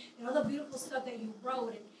womb and all the beautiful stuff that you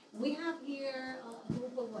wrote. And we have here a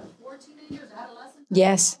group of what, 4 teenagers, adolescents?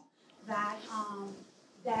 Yes. That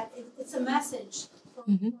it's a message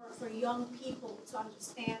for young people to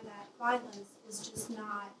understand that violence is just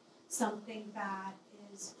not something that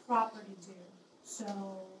is proper to do. So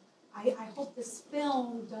I hope this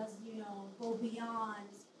film does, go beyond,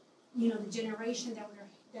 the generation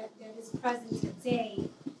that is present today,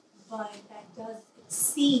 but that does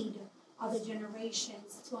exceed other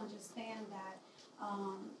generations to understand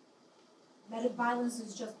that violence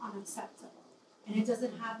is just unacceptable. And it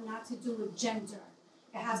doesn't have not to do with gender.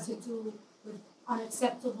 It has to do with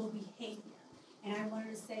unacceptable behavior. And I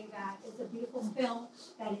wanted to say that it's a beautiful film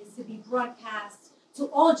that is to be broadcast to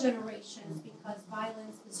all generations because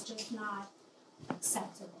violence is just not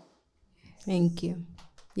acceptable. Thank you.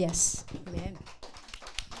 Yes. Amen.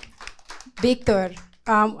 Victor,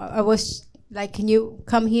 I was like, can you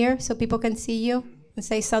come here so people can see you and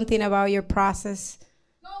say something about your process?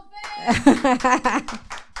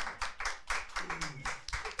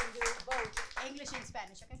 English and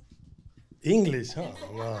Spanish, okay? English, huh?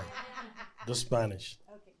 No. Just Spanish.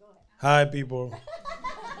 Okay, go ahead. Hi, people.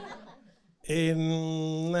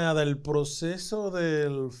 Nada, el proceso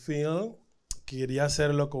del film quería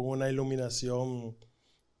hacerlo con una iluminación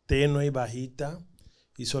tenue y bajita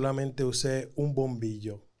y solamente usé un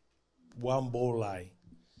bombillo, one ball light.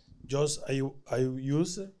 Just I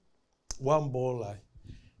use one ball light.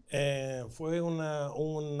 Fue un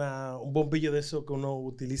bombillo de eso que uno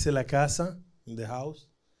utiliza en la casa, in the house.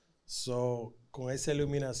 So, con esa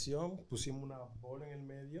iluminación pusimos una bola en el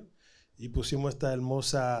medio y pusimos esta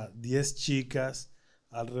hermosa 10 chicas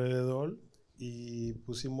alrededor y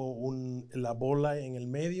pusimos la bola en el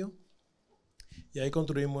medio y ahí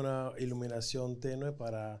construimos una iluminación tenue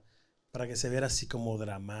para que se viera así como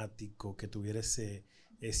dramático, que tuviera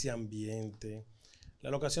ese ambiente.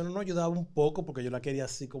 La locación nos ayudaba un poco porque yo la quería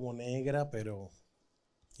así como negra, pero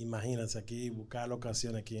imagínense aquí, buscar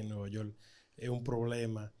locación aquí en Nueva York es un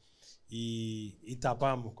problema. Y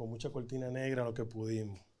tapamos con mucha cortina negra lo que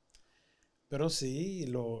pudimos. Pero sí,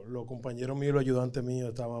 los compañeros míos, los ayudantes míos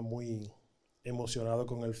estaban muy emocionados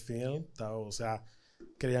con el film. O sea,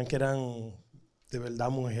 creían que eran de verdad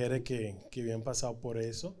mujeres que habían pasado por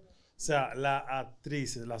eso. O sea,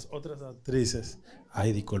 las otras actrices.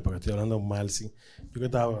 Ay, disculpa que estoy hablando mal. Sí. Yo que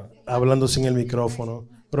estaba hablando sin el micrófono.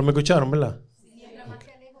 Pero me escucharon, ¿verdad?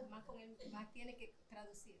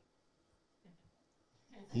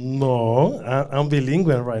 No, I'm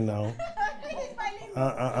bilingual right now.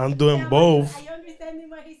 I'm doing both. I understand him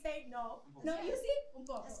when he said no. No, you see? Un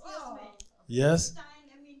poco. Yes.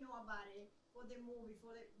 Let me know about it for the movie,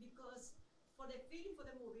 because for the film for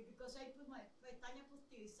the movie, because I put my pestaña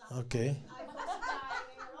postiza. Okay. I was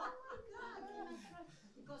dying. Oh my God.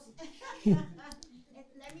 Because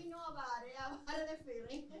let me know about it. About the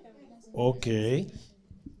feeling. Okay.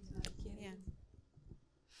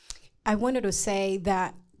 I wanted to say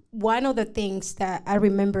that one of the things that I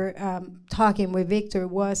remember talking with Victor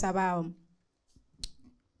was about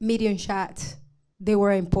medium shots. They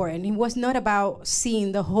were important. It was not about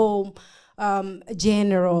seeing the whole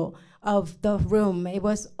general of the room. It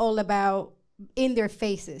was all about in their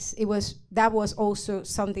faces. That was also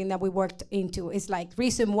something that we worked into. It's like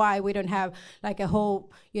reason why we don't have like a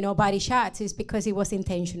whole body shots is because it was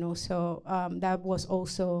intentional. So that was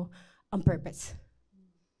also on purpose.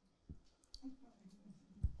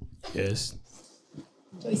 Yes.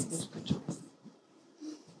 Joyce.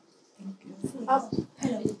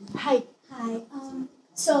 Hello. Hi.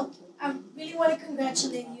 So I really want to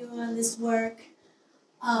congratulate you on this work.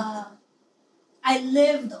 I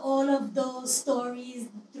lived all of those stories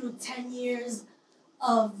through 10 years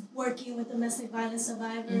of working with domestic violence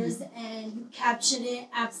survivors, and you captured it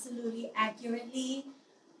absolutely accurately.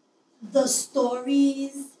 The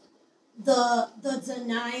stories, the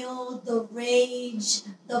denial, the rage,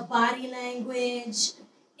 the body language.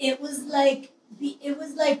 It was like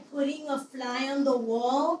putting a fly on the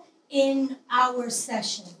wall in our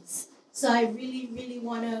sessions. So I really, really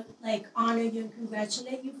want to honor you and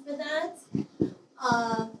congratulate you for that.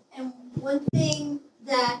 And one thing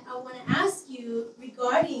that I want to ask you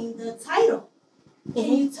regarding the title.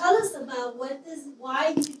 Can you tell us about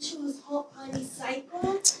why you choose Honey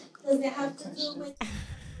Cycle? Does it have to do with?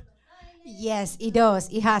 Yes, it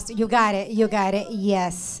does. It has to. You got it. You got it.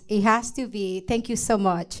 Yes, it has to be. Thank you so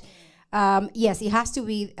much. Yes, it has to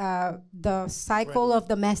be the cycle of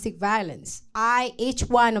domestic violence. Each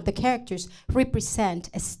one of the characters represent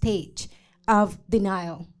a stage of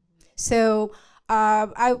denial. So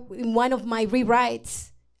in one of my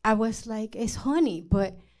rewrites, I was like, it's honey,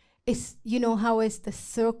 but it's, you know how it's the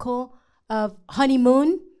circle of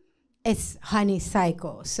honeymoon? It's honey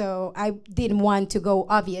cycle. So I didn't want to go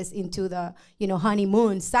obvious into the,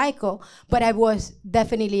 honeymoon cycle, but I was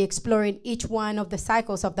definitely exploring each one of the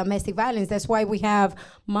cycles of domestic violence. That's why we have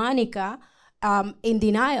Monica in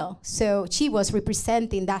denial. So she was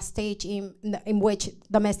representing that stage in which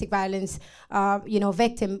domestic violence,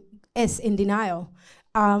 victim is in denial.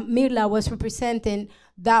 Mirla was representing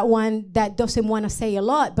that one that doesn't want to say a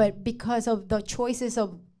lot, but because of the choices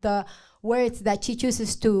of the words that she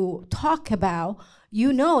chooses to talk about,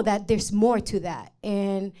 that there's more to that.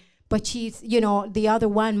 But she's, the other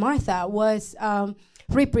one, Martha, was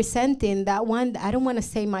representing that one. I don't want to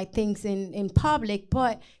say my things in public,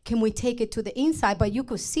 but can we take it to the inside? But you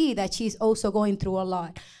could see that she's also going through a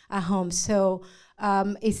lot at home. So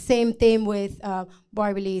it's same thing with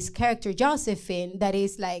Barbie Lee's character, Josephine, that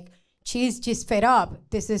is like, she's just fed up.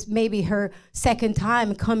 This is maybe her second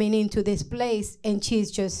time coming into this place, and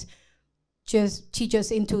she's just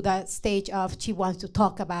into that stage of she wants to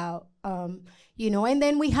talk about, And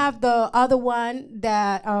then we have the other one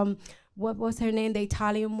that, what was her name? The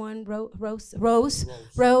Italian one, Rose.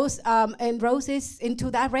 And Rose is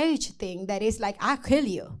into that rage thing that is like, I'll kill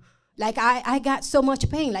you. Like, I got so much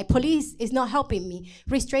pain. Like, police is not helping me.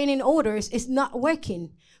 Restraining orders is not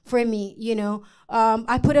working for me,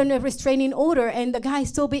 I put on a restraining order and the guy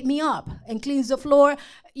still beat me up and cleans the floor,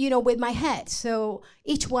 with my head. So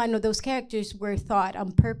each one of those characters were thought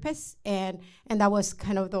on purpose, and that was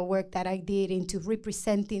kind of the work that I did into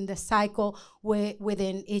representing the cycle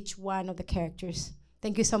within each one of the characters.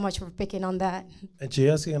 Thank you so much for picking on that. And she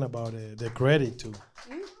asking about the credit too.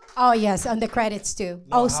 Oh yes, on the credits too.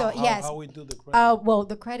 No, also, yes. How we do the credits? Well,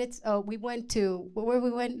 the credits. We went to where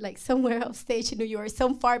we went, like somewhere upstate in New York,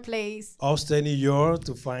 some far place. Upstate New York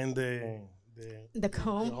to find the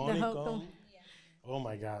comb. The honeycomb. Oh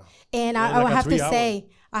my God. And I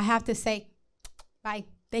have to say, bye.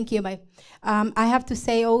 Thank you, bye. I have to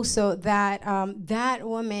say also that that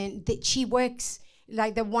woman, she works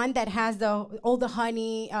like the one that has all the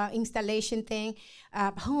honey installation thing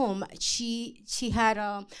home. She had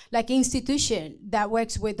a like institution that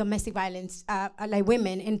works with domestic violence like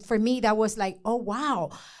women, and for me that was like, oh wow,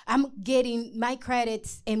 I'm getting my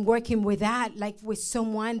credits and working with that, like with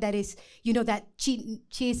someone that is that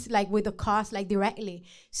she's like with the cause like directly.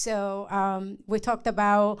 So we talked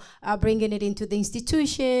about bringing it into the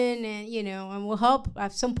institution, and and we'll help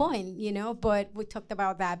at some point, but we talked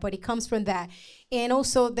about that, but it comes from that. And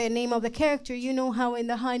also the name of the character, how in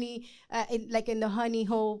the honey, like in the honey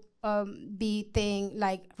hole bee thing,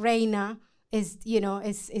 like Reina is,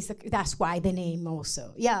 that's why the name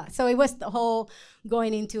also. Yeah, so it was the whole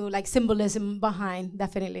going into like symbolism behind,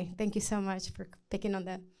 definitely. Thank you so much for picking on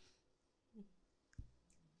that.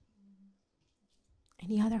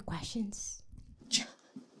 Any other questions?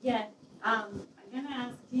 Yeah, I'm gonna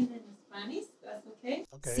ask him in Spanish, that's okay?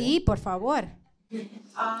 Sí, por favor.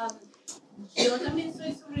 Yo también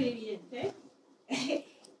soy sobreviviente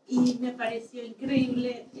y me pareció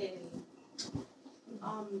increíble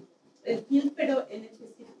el film, pero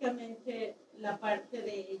específicamente la parte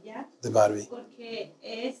de ella, de Barbie, porque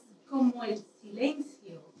es como el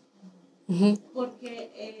silencio,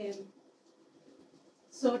 porque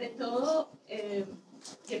sobre todo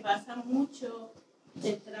que pasa mucho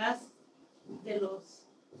detrás de los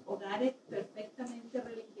hogares perfectamente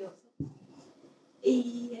religiosos.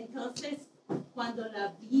 Y entonces cuando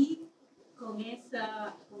la vi con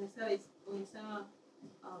esa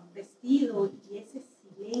vestido y ese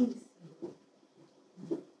silencio,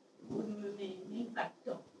 me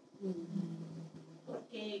impactó.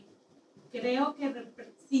 Porque creo que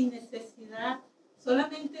sin necesidad,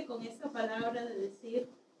 solamente con esa palabra de decir,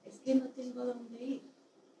 es que no tengo dónde ir.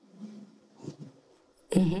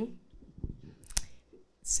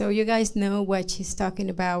 So you guys know what she's talking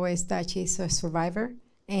about is that she's a survivor,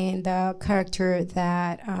 and the character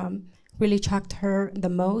that really shocked her the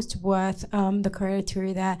most was the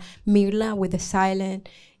character that Mirla, with the silent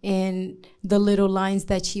and the little lines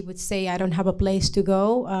that she would say, I don't have a place to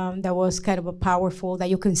go, that was kind of a powerful, that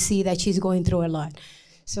you can see that she's going through a lot.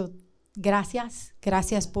 So gracias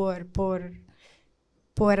por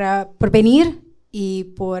por venir y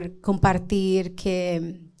por compartir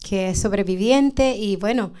que es sobreviviente. Y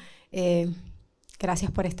bueno,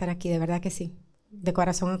 gracias por estar aquí, de verdad que sí, de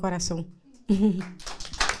corazón a corazón.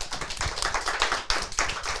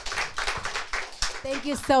 Thank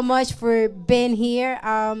you so much for being here.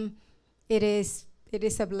 It is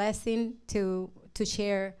a blessing to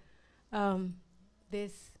share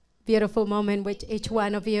this beautiful moment with each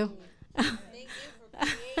one of you. Thank you for being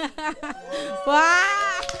wow.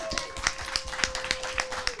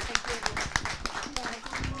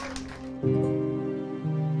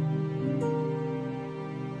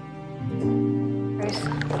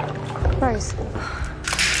 Rose.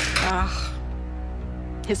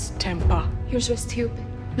 His temper. You're so stupid.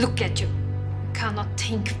 Look at you. Cannot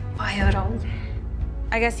think by your own.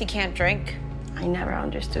 I guess he can't drink. I never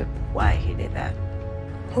understood why he did that.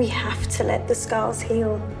 We have to let the scars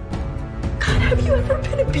heal. God, have you ever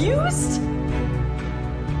been abused?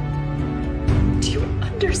 Do you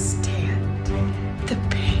understand the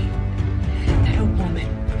pain that a woman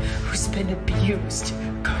who's been abused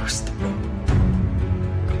goes through?